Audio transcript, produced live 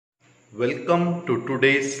Welcome to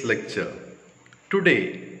today's lecture.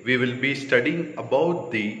 Today we will be studying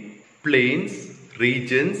about the planes,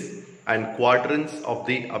 regions and quadrants of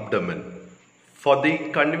the abdomen. For the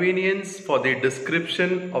convenience for the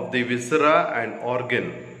description of the viscera and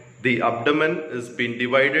organ, the abdomen is been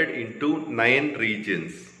divided into 9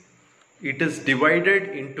 regions. It is divided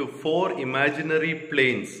into 4 imaginary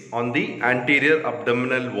planes on the anterior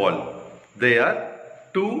abdominal wall. They are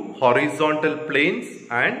 2 horizontal planes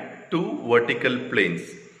and 2 vertical planes.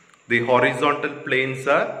 The horizontal planes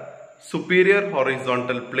are superior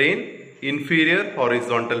horizontal plane, inferior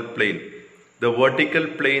horizontal plane. The vertical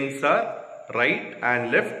planes are right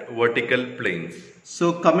and left vertical planes.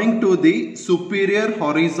 So coming to the superior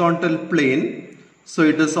horizontal plane, so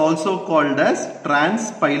it is also called as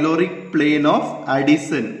transpyloric plane of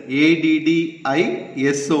Addison, ADDISON.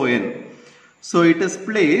 So it is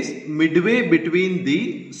placed midway between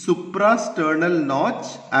the suprasternal notch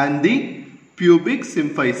and the pubic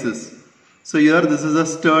symphysis. So here this is a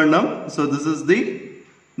sternum. So this is the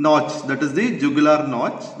notch, that is the jugular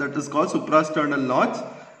notch, that is called suprasternal notch.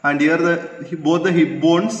 And here both the hip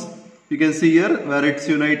bones, you can see here where it's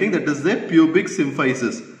uniting, that is the pubic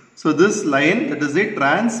symphysis. So this line, that is the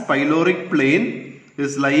transpyloric plane,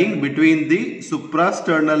 is lying between the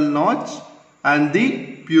suprasternal notch and the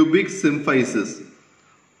pubic symphysis,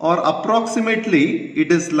 or approximately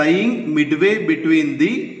it is lying midway between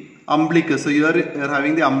the umbilicus. So here you are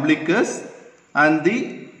having the umbilicus and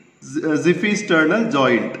the xiphisternal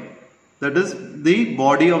joint, that is the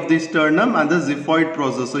body of the sternum and the xiphoid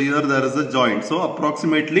process. So here there is a joint. So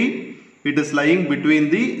approximately it is lying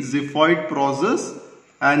between the xiphoid process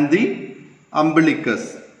and the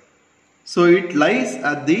umbilicus. So it lies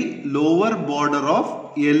at the lower border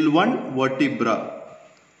of L1 vertebra.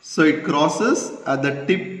 So it crosses at the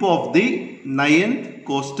tip of the 9th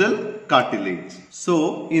costal cartilage.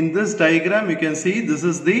 So in this diagram you can see this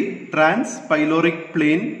is the transpyloric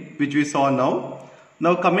plane which we saw now.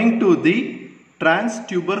 Now coming to the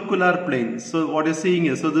transtubercular plane. So what you are seeing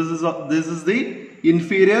here, so this is the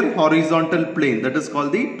inferior horizontal plane, that is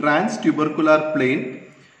called the transtubercular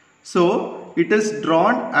plane. So it is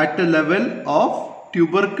drawn at a level of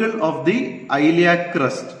tubercle of the iliac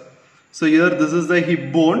crust. So here this is the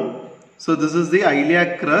hip bone. So this is the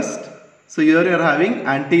iliac crust. So here you are having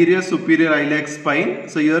anterior superior iliac spine.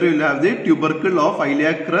 So here you will have the tubercle of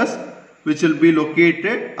iliac crust which will be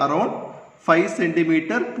located around 5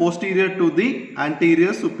 cm posterior to the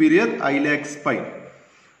anterior superior iliac spine.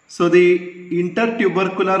 So the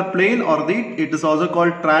intertubercular plane, or it is also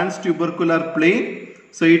called transtubercular plane.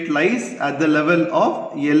 So it lies at the level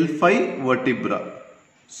of L5 vertebra.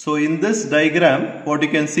 So in this diagram what you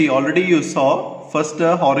can see, already you saw first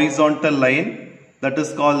a horizontal line, that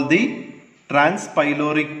is called the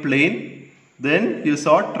transpyloric plane. Then you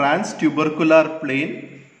saw transtubercular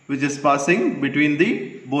plane which is passing between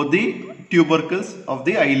both the tubercles of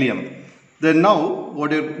the ileum. Then now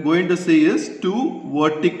what you are going to see is 2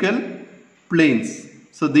 vertical planes.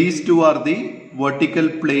 So these 2 are the vertical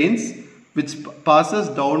planes which passes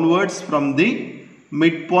downwards from the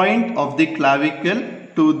midpoint of the clavicle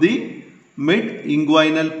to the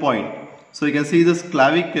mid-inguinal point. So you can see this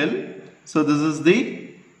clavicle. So this is the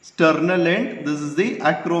sternal end, this is the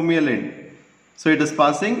acromial end. So it is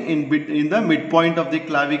passing in the midpoint of the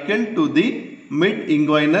clavicle to the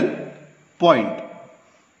mid-inguinal point.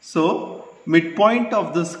 So midpoint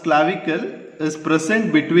of this clavicle is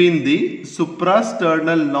present between the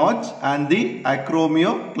suprasternal notch and the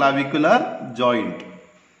acromioclavicular joint.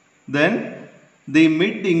 Then the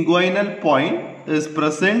mid-inguinal point is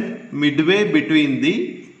present midway between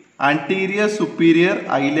the anterior superior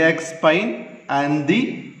iliac spine and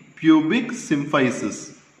the pubic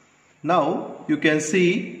symphysis. Now you can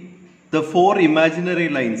see the 4 imaginary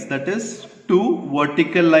lines, that is 2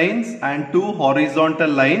 vertical lines and 2 horizontal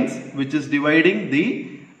lines, which is dividing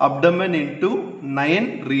the abdomen into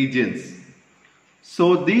 9 regions.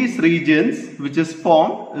 So these regions which is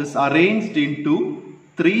formed is arranged into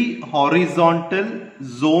 3 horizontal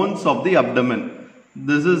zones of the abdomen.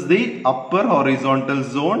 This is the upper horizontal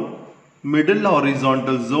zone, middle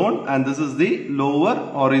horizontal zone, and this is the lower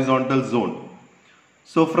horizontal zone.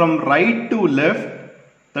 So from right to left,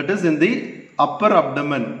 that is in the upper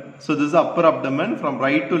abdomen. So this is upper abdomen. From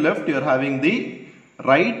right to left you are having the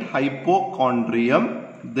right hypochondrium,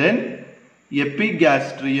 then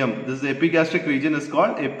epigastrium. This is epigastric region is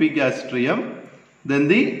called epigastrium. Then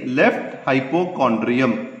the left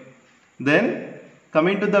hypochondrium. Then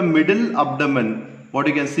coming to the middle abdomen, what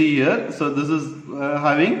you can see here, so this is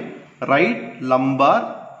having right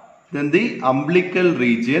lumbar, then the umbilical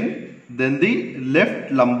region, then the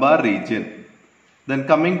left lumbar region. Then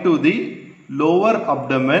coming to the lower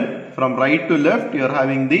abdomen, from right to left, you are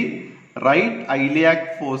having the right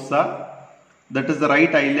iliac fossa, that is the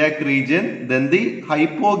right iliac region, then the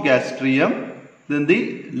hypogastrium, then the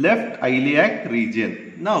left iliac region.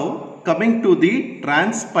 Now coming to the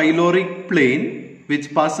transpyloric plane,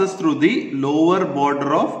 which passes through the lower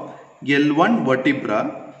border of L1 vertebra.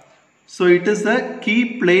 So it is the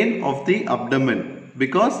key plane of the abdomen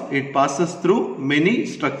because it passes through many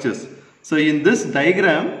structures. So in this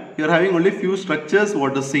diagram, you are having only few structures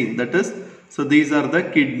what is seen, that is, so these are the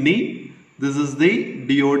kidney, this is the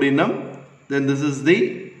duodenum, then this is the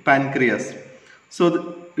pancreas. So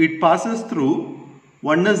it passes through,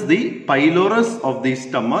 one is the pylorus of the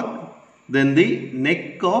stomach, then the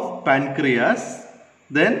neck of pancreas,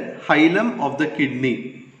 then hilum of the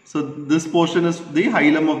kidney. So this portion is the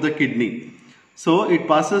hilum of the kidney. So it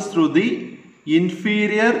passes through the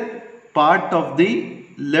inferior part of the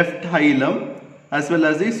left hilum as well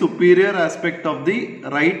as the superior aspect of the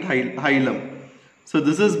right hilum. So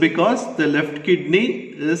this is because the left kidney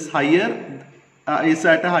is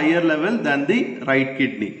at a higher level than the right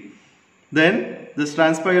kidney. Then this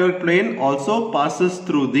transpyloric plane also passes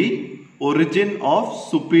through the origin of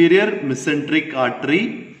superior mesenteric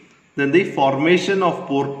artery, then the formation of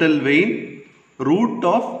portal vein, root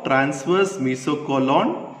of transverse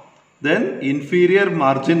mesocolon, then inferior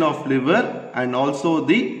margin of liver and also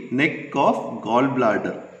the neck of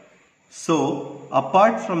gallbladder. So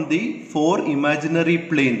apart from the 4 imaginary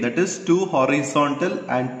plane, that is 2 horizontal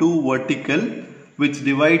and 2 vertical, which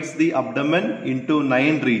divides the abdomen into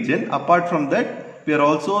 9 regions, apart from that we are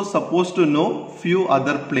also supposed to know few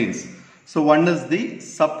other planes. So one is the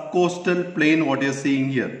subcostal plane, what you are seeing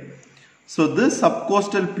here. So this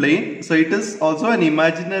subcostal plane, so it is also an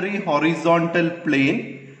imaginary horizontal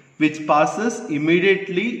plane which passes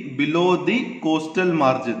immediately below the costal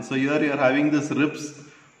margin. So here you are having this ribs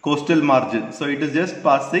costal margin. So it is just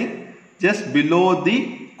passing just below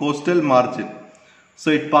the costal margin.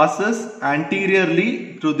 So it passes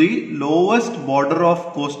anteriorly to the lowest border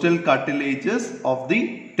of costal cartilages of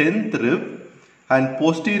the 10th rib and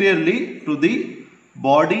posteriorly to the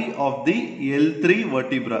body of the L3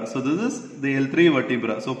 vertebra. So this is the L3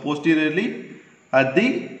 vertebra. So posteriorly at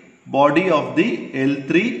the body of the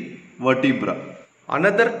L3 vertebra.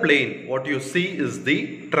 Another plane what you see is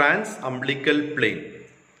the transumbilical plane.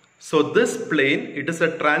 So this plane, it is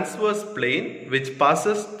a transverse plane which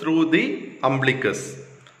passes through the umbilicus.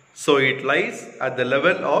 So it lies at the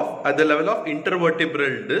level of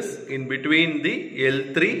intervertebral disc in between the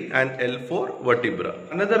L3 and L4 vertebra.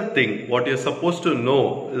 Another thing what you are supposed to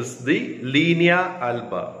know is the linea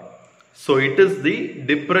alba. So it is the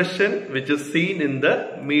depression which is seen in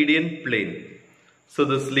the median plane. So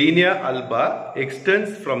this linea alba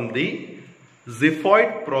extends from the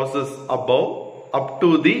xiphoid process above up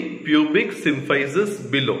to the pubic symphysis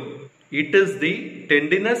below. It is the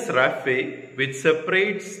tendinous raphe which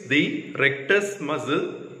separates the rectus muscle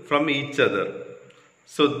from each other.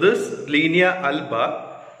 So this linea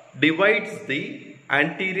alba divides the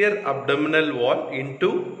anterior abdominal wall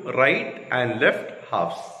into right and left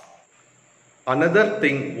halves. Another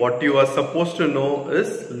thing what you are supposed to know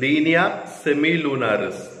is linea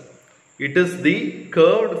semilunaris. It is the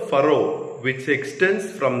curved furrow which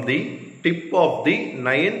extends from the tip of the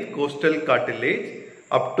 9th costal cartilage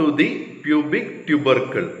up to the pubic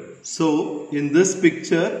tubercle. So in this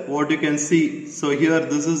picture what you can see, so here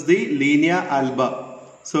this is the linea alba.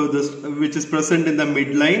 So this which is present in the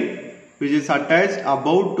midline, which is attached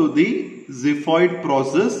above to the xiphoid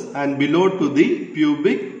process and below to the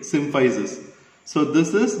pubic symphysis. So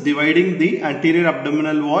this is dividing the anterior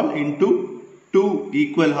abdominal wall into 2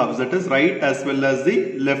 equal halves, that is right as well as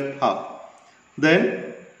the left half.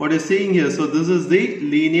 Then what you are seeing here, so this is the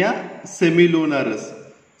linea semilunaris.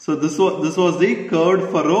 So this was the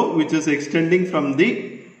curved furrow which is extending from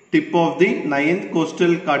the tip of the 9th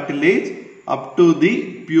costal cartilage up to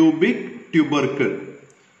the pubic tubercle.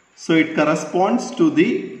 So it corresponds to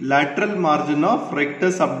the lateral margin of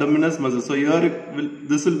rectus abdominis muscle. So here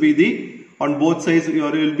this will be the, on both sides you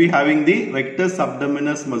will be having the rectus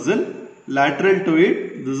abdominis muscle. Lateral to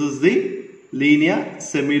it, this is the linea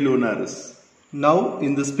semilunaris. Now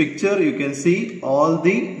in this picture you can see all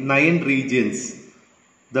the 9 regions.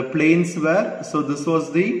 The planes were, so this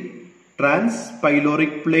was the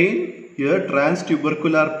transpyloric plane, here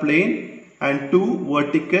transtubercular plane and 2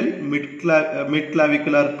 vertical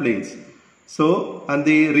midclavicular planes. So and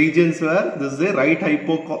the regions were, this is the right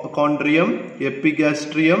hypochondrium,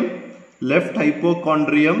 epigastrium, left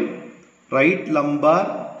hypochondrium, right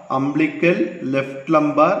lumbar, umbilical, left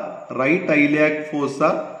lumbar, right iliac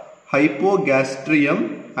fossa,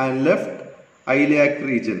 hypogastrium and left iliac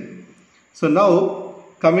region. So now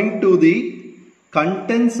coming to the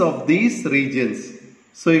contents of these regions.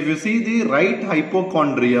 So if you see the right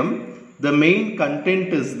hypochondrium, the main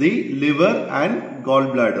content is the liver and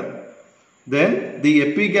gallbladder. Then the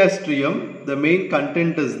epigastrium, the main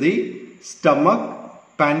content is the stomach,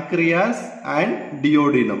 pancreas and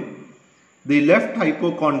duodenum. The left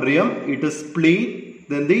hypochondrium, it is spleen,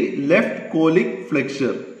 then the left colic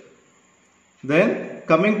flexure. Then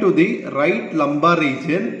coming to the right lumbar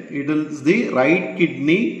region, it is the right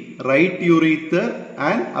kidney, right urethra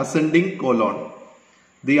and ascending colon.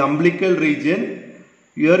 The umbilical region,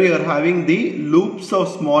 here you are having the loops of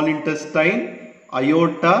small intestine,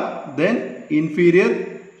 aorta, then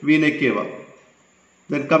inferior vena cava.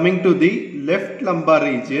 Then coming to the left lumbar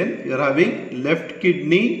region, you are having left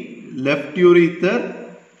kidney, left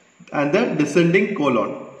urethra and the descending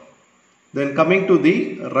colon. Then coming to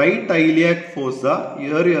the right iliac fossa,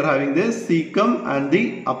 here you are having the cecum and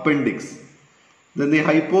the appendix. Then the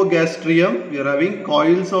hypogastrium, you are having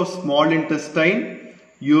coils of small intestine,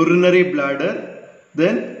 urinary bladder,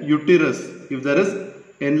 then uterus. If there is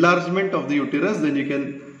enlargement of the uterus, then you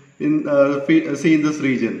can see in this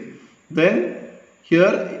region. Then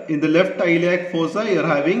here in the left iliac fossa, you are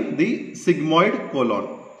having the sigmoid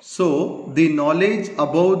colon. So the knowledge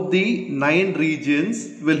about the 9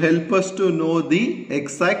 regions will help us to know the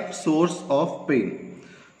exact source of pain.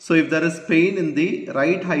 So if there is pain in the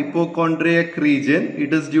right hypochondriac region,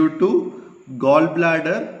 it is due to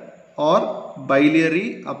gallbladder or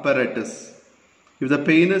biliary apparatus. If the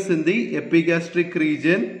pain is in the epigastric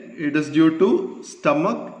region, it is due to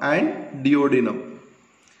stomach and duodenum.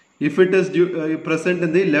 If it is present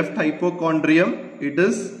in the left hypochondrium, it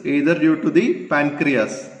is either due to the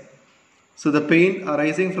pancreas. So the pain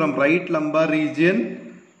arising from right lumbar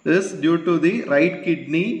region is due to the right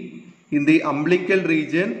kidney, in the umbilical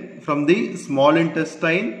region from the small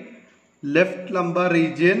intestine, left lumbar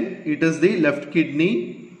region it is the left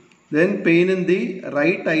kidney, then pain in the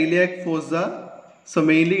right iliac fossa, so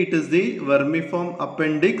mainly it is the vermiform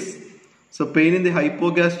appendix. So pain in the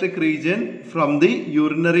hypogastric region from the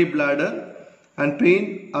urinary bladder, and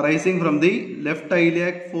pain arising from the left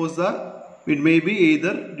iliac fossa, it may be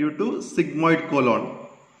either due to sigmoid colon.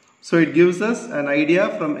 So it gives us an idea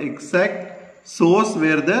from exact source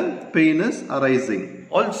where the pain is arising.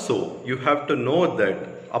 Also, you have to know that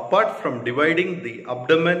apart from dividing the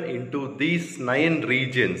abdomen into these 9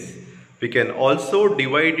 regions, we can also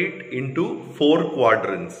divide it into 4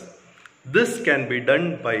 quadrants. This can be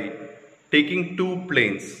done by taking 2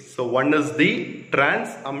 planes. So one is the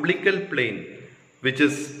transumbilical plane, which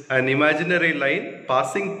is an imaginary line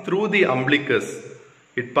passing through the umbilicus.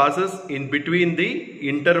 It passes in between the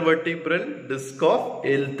intervertebral disc of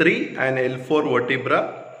L3 and L4 vertebra,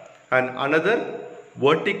 and another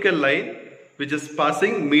vertical line which is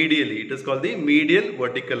passing medially. It is called the medial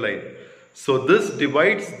vertical line. So this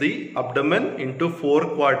divides the abdomen into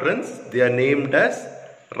 4 quadrants. They are named as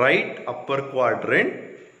right upper quadrant,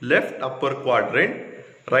 left upper quadrant,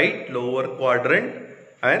 right lower quadrant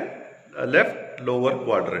and left lower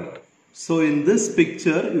quadrant. So in this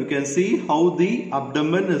picture you can see how the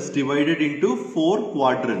abdomen is divided into 4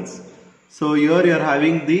 quadrants. So here you are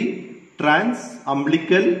having the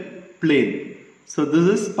transumbilical plane. So this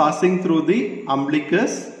is passing through the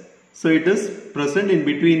umbilicus. So it is present in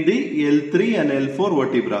between the L3 and L4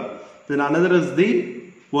 vertebra. Then another is the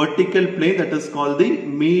vertical plane, that is called the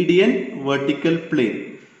median vertical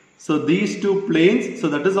plane. So these 2 planes, so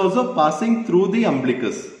that is also passing through the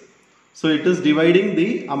umbilicus. So it is dividing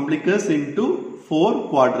the umbilicus into 4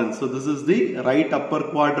 quadrants. So this is the right upper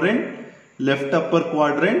quadrant, left upper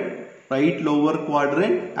quadrant, right lower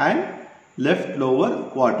quadrant and left lower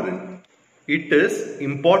quadrant. It is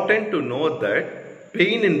important to know that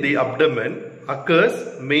pain in the abdomen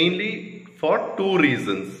occurs mainly for 2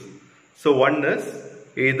 reasons. So one is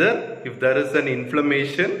either if there is an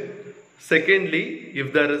inflammation, secondly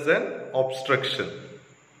if there is an obstruction.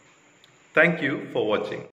 Thank you for watching.